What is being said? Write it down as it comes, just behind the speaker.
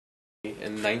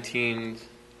In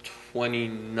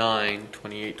 1929,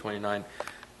 28, 29,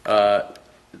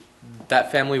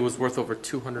 that family was worth over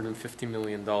 $250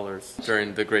 million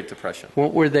during the Great Depression.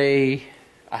 What were they?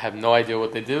 I have no idea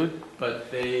what they did, but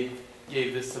they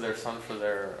gave this to their son for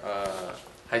their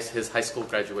his high school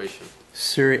graduation.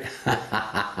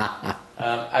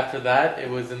 After that, it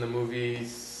was in the movie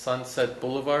Sunset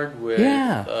Boulevard with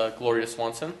Gloria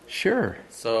Swanson. Sure.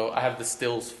 So I have the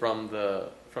stills from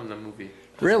the movie.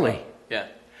 Really? Well. Yeah.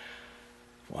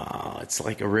 Wow, it's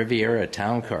like a Riviera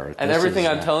town car. And everything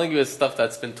I'm telling you is stuff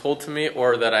that's been told to me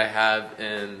or that I have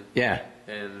in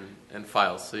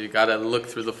files. So you got to look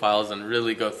through the files and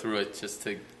really go through it just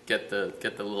to get the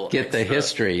little the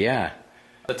history. Yeah.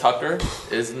 The Tucker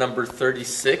is number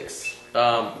 36. You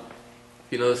know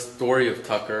the story of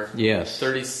Tucker. Yes.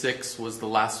 36 was the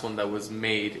last one that was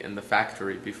made in the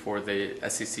factory before the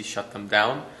SEC shut them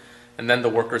down. And then the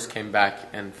workers came back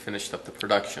and finished up the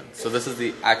production. So this is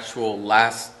the actual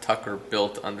last Tucker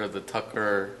built under the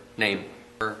Tucker name.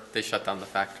 They shut down the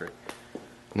factory.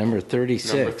 Number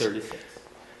 36. Number 36.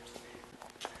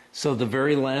 So the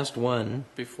very last one.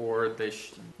 Before they...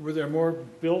 Were there more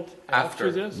built after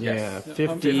this? Yeah, yes.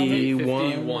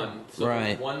 51. 51. So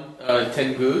right. One,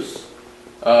 10 Goose,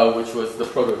 which was the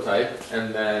prototype,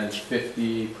 and then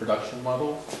 50 production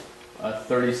model,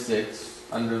 36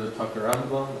 under the Tucker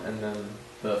emblem, and then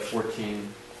the 14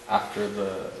 after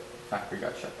the factory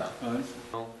got shut down.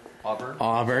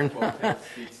 Auburn. 12-tail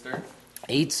speedster.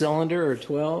 8-cylinder or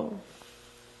 12?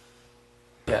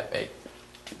 Yeah, 8.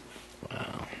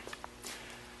 Wow.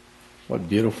 What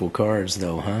beautiful cars,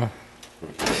 though, huh?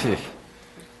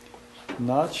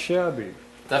 Not shabby.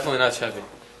 Definitely not shabby.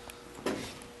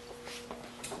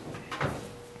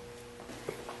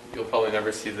 You'll probably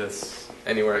never see this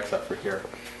anywhere except for here.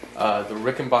 The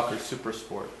Rickenbacker Super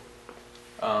Sport.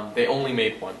 They only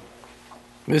made one.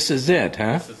 This is it,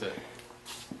 huh? This is it.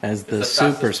 As the It's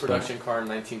Super fastest Sport. production car in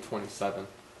 1927.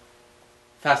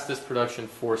 Fastest production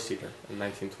four-seater in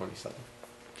 1927.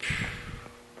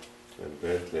 And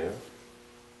Bentley,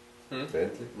 huh?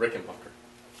 Bentley? Rickenbacker.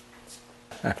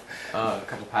 A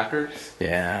couple Packards.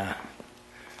 Yeah.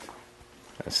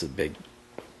 That's a big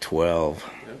 12.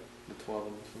 Yep, the 12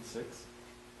 and the 6.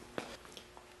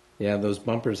 Yeah, those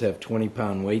bumpers have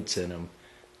 20-pound weights in them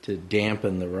to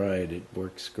dampen the ride. It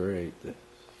works great. This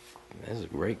is a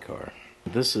great car.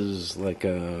 This is like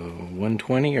a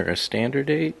 120 or a standard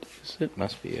 8? It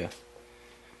must be a...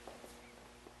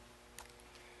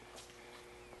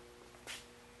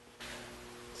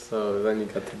 So then you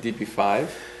got the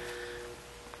DB5,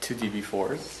 2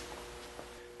 DB4s.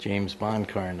 James Bond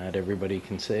car, not everybody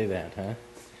can say that, huh?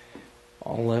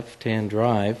 All left-hand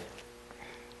drive.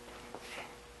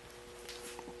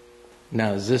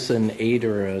 Now, is this an 8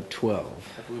 or a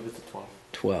 12? I believe it's a 12.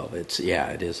 12. It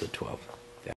is a 12.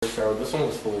 Yeah. This one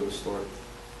was fully restored.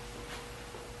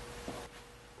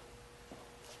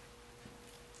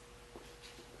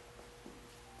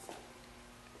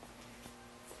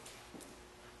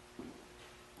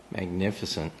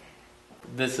 Magnificent.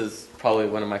 This is probably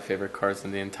one of my favorite cars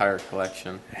in the entire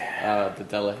collection. The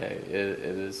Delahaye. It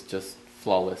is just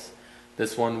flawless.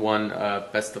 This one won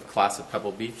Best of Class at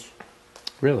Pebble Beach.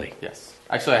 Really? Yes.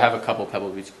 Actually, I have a couple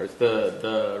Pebble Beach cars.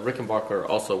 The Rickenbacker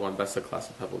also won Best of Class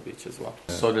at Pebble Beach as well.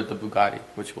 So did the Bugatti,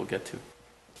 which we'll get to.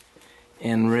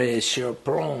 Enray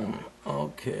Chopron.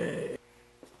 Okay.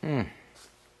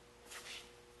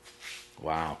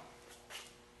 Wow.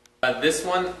 This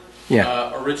one,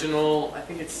 original, I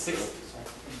think it's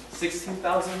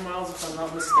 16,000 miles if I'm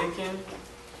not mistaken.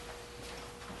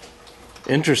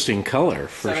 Interesting color,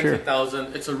 for sure.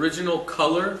 17,000. It's original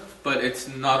color, but it's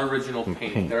not original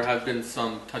paint. There have been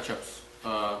some touch-ups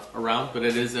around, but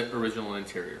it is an original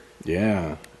interior.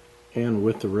 Yeah, and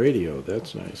with the radio,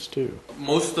 that's nice too.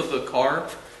 Most of the car,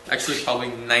 actually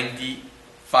probably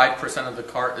 95% of the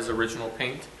car is original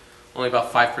paint. Only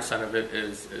about 5% of it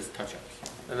is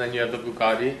touch-ups. And then you have the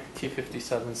Bugatti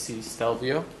T57C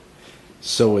Stelvio.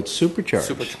 So it's supercharged.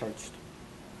 Supercharged.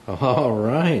 All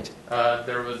right.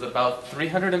 There was about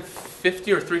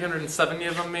 350 or 370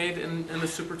 of them made in the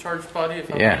supercharged body,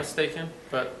 if I'm not mistaken.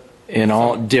 But in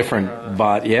all different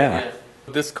yeah.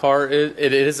 This car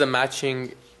is a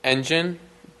matching engine.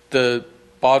 The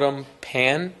bottom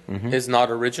pan is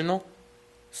not original.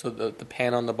 So the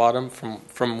pan on the bottom,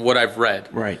 from what I've read,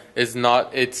 is not.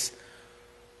 It's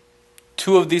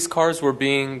two of these cars were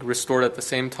being restored at the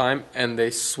same time, and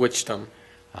they switched them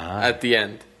at the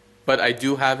end. But I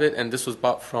do have it, and this was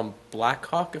bought from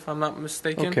Blackhawk, if I'm not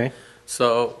mistaken. Okay.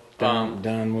 So, Don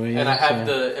Williams. and I have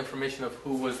the information of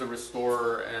who was the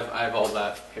restorer, and I have all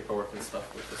that paperwork and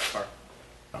stuff with this car.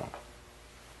 Oh.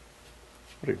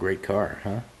 What a great car,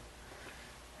 huh?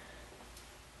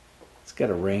 It's got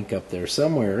to rank up there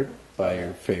somewhere by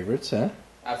your favorites, huh?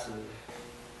 Absolutely.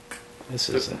 This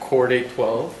is The Cord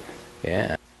 812.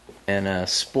 Yeah. And a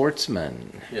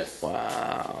Sportsman. Yes.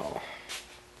 Wow.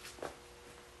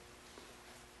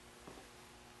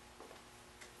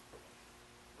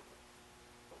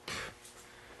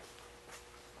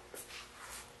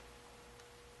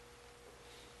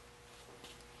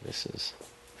 This is...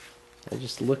 I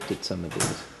just looked at some of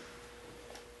these.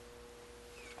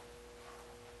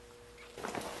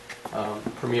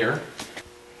 Premiere.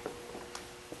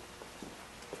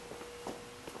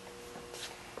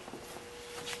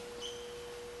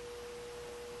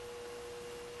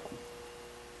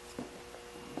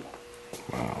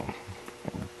 Wow. How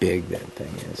big that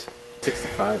thing is.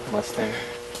 65 Mustang.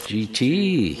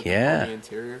 GT, yeah. The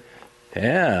interior.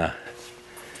 Yeah.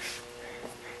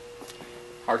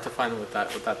 Hard to find with that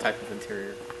type of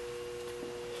interior.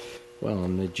 Well,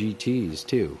 and the GTs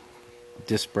too.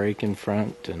 Disc brake in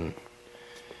front and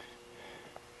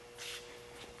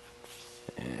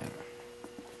yeah.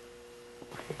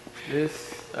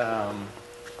 This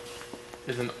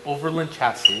is an Overland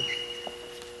chassis,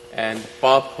 and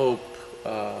Bob Hope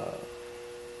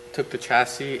took the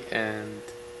chassis and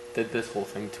did this whole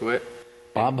thing to it.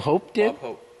 Bob Hope did? Bob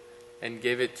Hope, and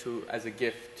gave it as a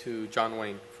gift to John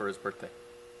Wayne for his birthday.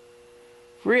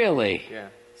 Really? Yeah.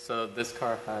 So this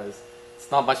car has, it's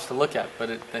not much to look at,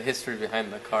 but the history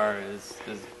behind the car is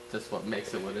just what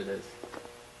makes it what it is.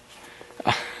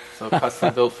 So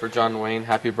custom built for John Wayne.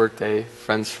 Happy birthday,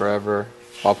 friends forever.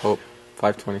 Bob Hope,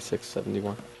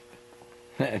 52671.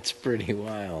 That's pretty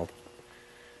wild.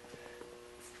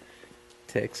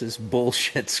 Texas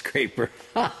bullshit scraper.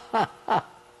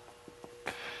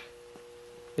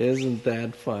 Isn't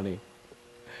that funny?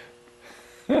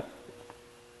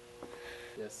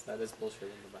 Yes, that is bullshit in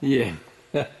the back. Yeah.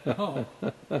 Oh.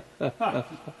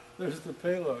 There's the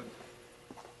payload.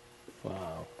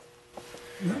 Wow.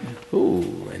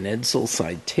 Ooh, an Edsel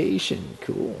Citation.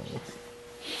 Cool.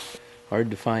 Hard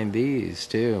to find these,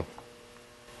 too.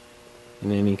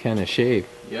 In any kind of shape.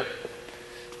 Yep.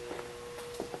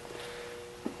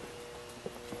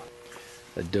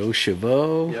 A Dos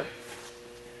Chevaux. Yep.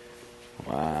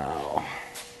 Wow.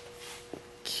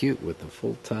 Cute with the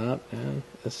full top, man.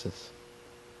 This is...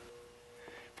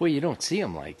 Boy, you don't see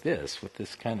them like this, with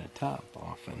this kind of top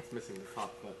often. It's missing the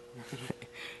top, but...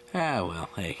 Ah, well,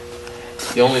 hey.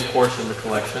 The only Porsche in the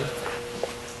collection.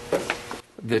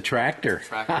 The tractor.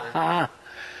 Tractor.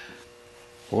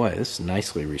 Boy, this is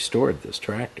nicely restored, this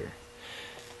tractor.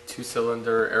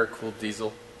 2-cylinder air-cooled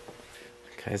diesel.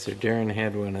 Kaiser Darren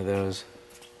had one of those.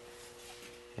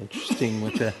 Interesting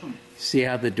with the... See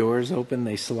how the doors open?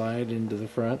 They slide into the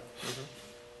front? Mm-hmm.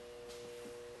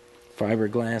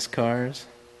 Fiberglass cars.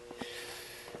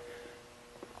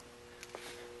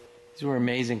 These were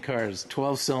amazing cars.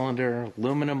 12-cylinder,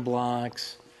 aluminum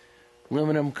blocks,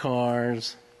 aluminum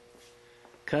cars,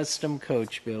 custom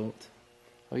coach built.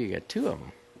 Oh, you got two of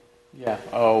them. Yeah.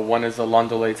 Oh, one is a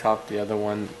Landaulet top. The other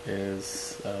one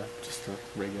is just a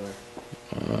regular.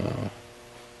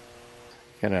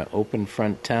 Got an open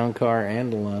front town car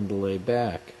and a Landaulet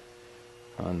back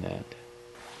on that.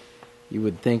 You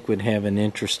would think would have an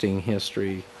interesting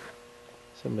history.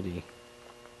 Somebody...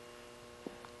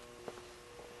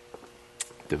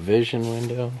 Division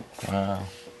window. Wow.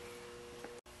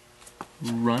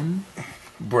 Brun?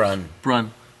 Brun.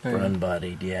 Brun. Brun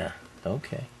bodied, yeah.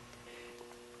 Okay.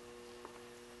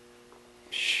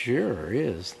 Sure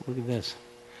is. Look at this.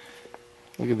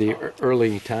 Look at the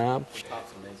early top. The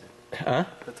top's amazing. Huh?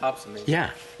 The top's amazing.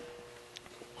 Yeah.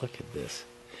 Look at this.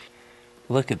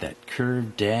 Look at that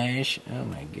curved dash. Oh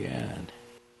my God.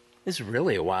 This is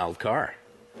really a wild car.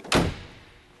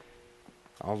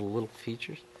 All the little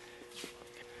features.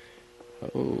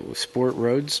 Oh, Sport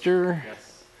Roadster.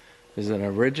 Yes. Is it an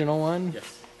original one?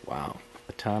 Yes. Wow.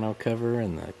 The tonneau cover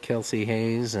and the Kelsey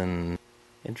Hayes and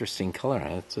interesting color.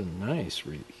 That's a nice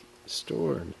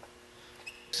restored.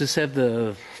 Does this have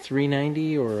the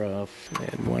 390 or I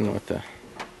had one with the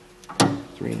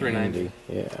 390?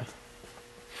 Yeah.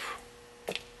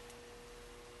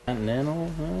 Continental,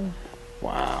 huh?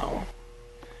 Wow.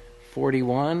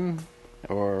 41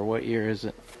 or what year is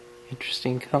it?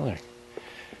 Interesting color.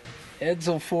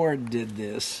 Edsel Ford did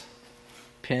this.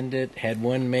 Pinned it, had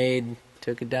one made,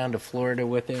 took it down to Florida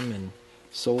with him, and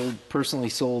personally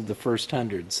sold the first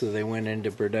 100, so they went into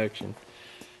production.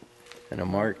 And a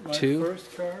Mark II. My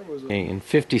first car was In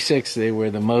 '56, they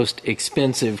were the most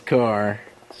expensive car,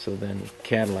 so then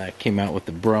Cadillac came out with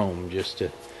the Brougham just to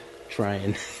try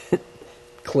and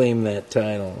claim that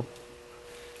title.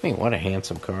 I mean, what a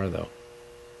handsome car, though.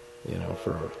 you know,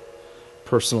 for a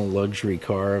personal luxury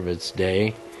car of its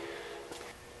day.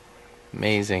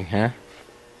 Amazing, huh?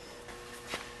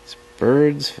 It's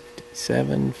birds,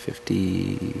 57,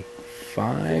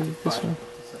 55, this one?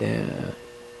 Yeah.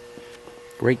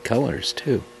 Great colors,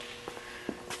 too.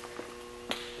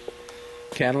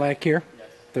 Cadillac here? Yes.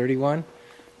 31?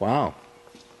 Wow.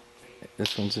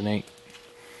 This one's an 8.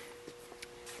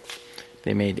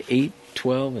 They made 8,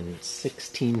 12, and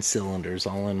 16 cylinders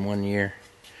all in 1 year.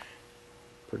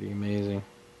 Pretty amazing.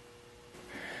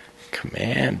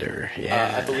 Commander,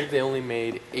 yeah. I believe they only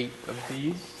made 8 of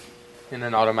these in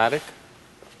an automatic.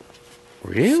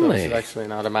 Really? So this is actually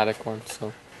an automatic one,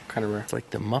 so kind of rare. It's like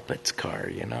the Muppets car,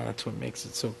 you know? That's what makes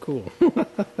it so cool.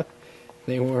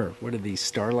 They were. What are these,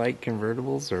 Starlight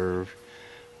convertibles, or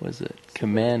was it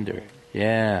Commander?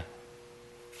 Yeah.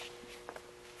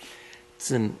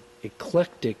 It's an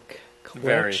eclectic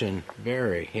collection.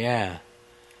 Very, yeah.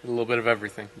 A little bit of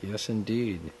everything. Yes,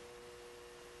 indeed.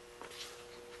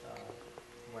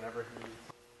 Whenever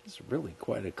It's really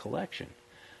quite a collection.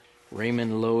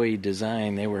 Raymond Loewy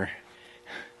design. They were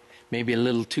maybe a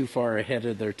little too far ahead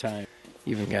of their time.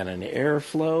 Even got an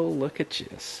airflow. Look at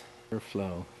this.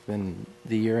 Airflow. Then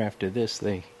the year after this,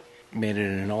 they made it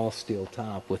an all-steel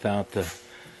top without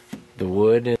the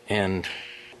wood, and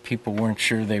people weren't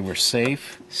sure they were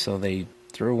safe, so they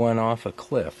threw one off a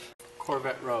cliff.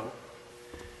 Corvette Row.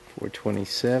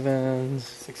 427s.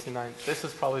 69. This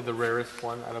is probably the rarest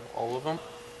one out of all of them.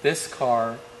 This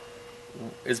car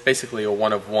is basically a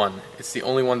one of one. It's the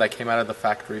only one that came out of the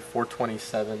factory,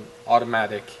 427,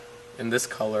 automatic, in this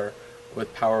color,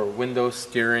 with power windows,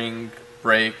 steering,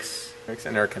 brakes,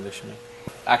 and air conditioning.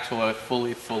 Actual,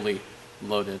 fully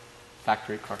loaded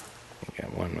factory car. We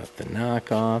got one with the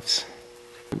knockoffs.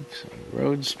 Oops,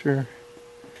 Roadster.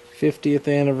 50th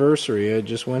anniversary. I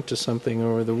just went to something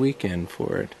over the weekend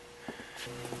for it.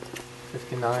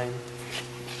 59.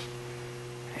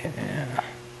 Yeah.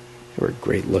 They were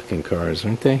great looking cars,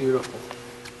 aren't they? Beautiful.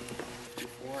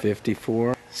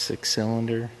 54,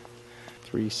 6-cylinder,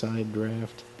 3-side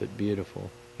draft, but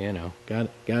beautiful. You know, got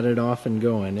it off and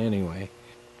going anyway.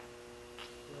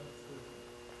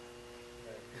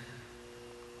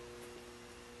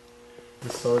 The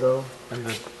Soto and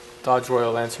the Dodge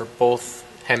Royal Lancer, both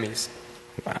Hemis.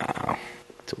 Wow.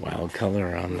 It's a wild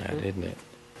color on that, isn't it?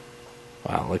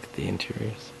 Wow, look at the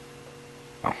interiors.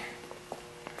 Wow.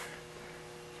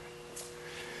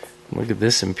 Look at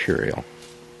this Imperial.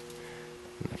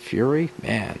 And the Fury,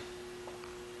 man.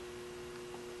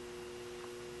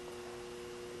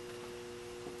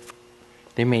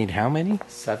 They made how many?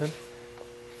 7.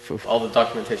 All the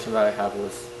documentation that I have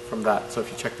was from that. So if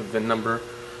you check the VIN number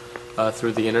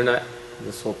through the internet,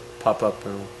 this will pop up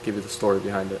and will give you the story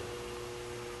behind it.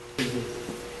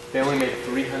 They only made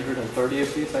 330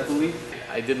 of these, I believe.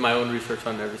 I did my own research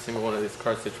on every single one of these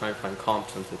cars to try and find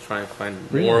comps and to try and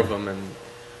find more of them,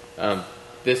 and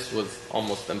this was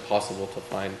almost impossible to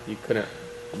find. You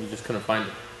just couldn't find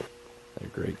it. They're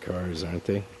great cars, aren't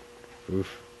they?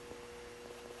 Oof.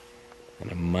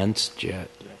 And a Muntz jet.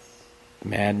 Yes.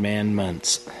 Madman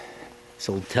Muntz.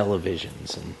 Sold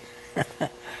televisions and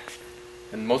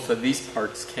and most of these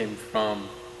parts came from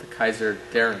the Kaiser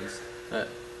Darens.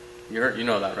 You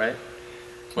know that, right?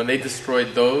 When they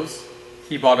destroyed those,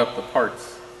 he bought up the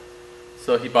parts.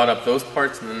 So he bought up those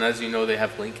parts, and then, as you know, they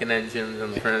have Lincoln engines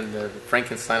and the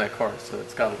Frankenstein of cars. So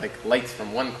it's got like lights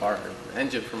from one car, and an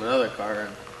engine from another car,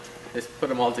 and they just put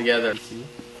them all together.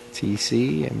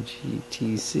 TC, MG,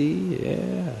 TC,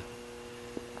 yeah.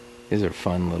 These are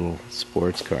fun little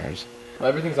sports cars. Well,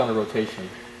 everything's on a rotation.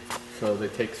 So they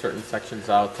take certain sections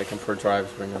out, take them for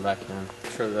drives, bring them back in.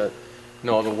 Make sure that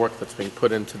all the work that's being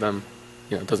put into them,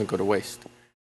 doesn't go to waste.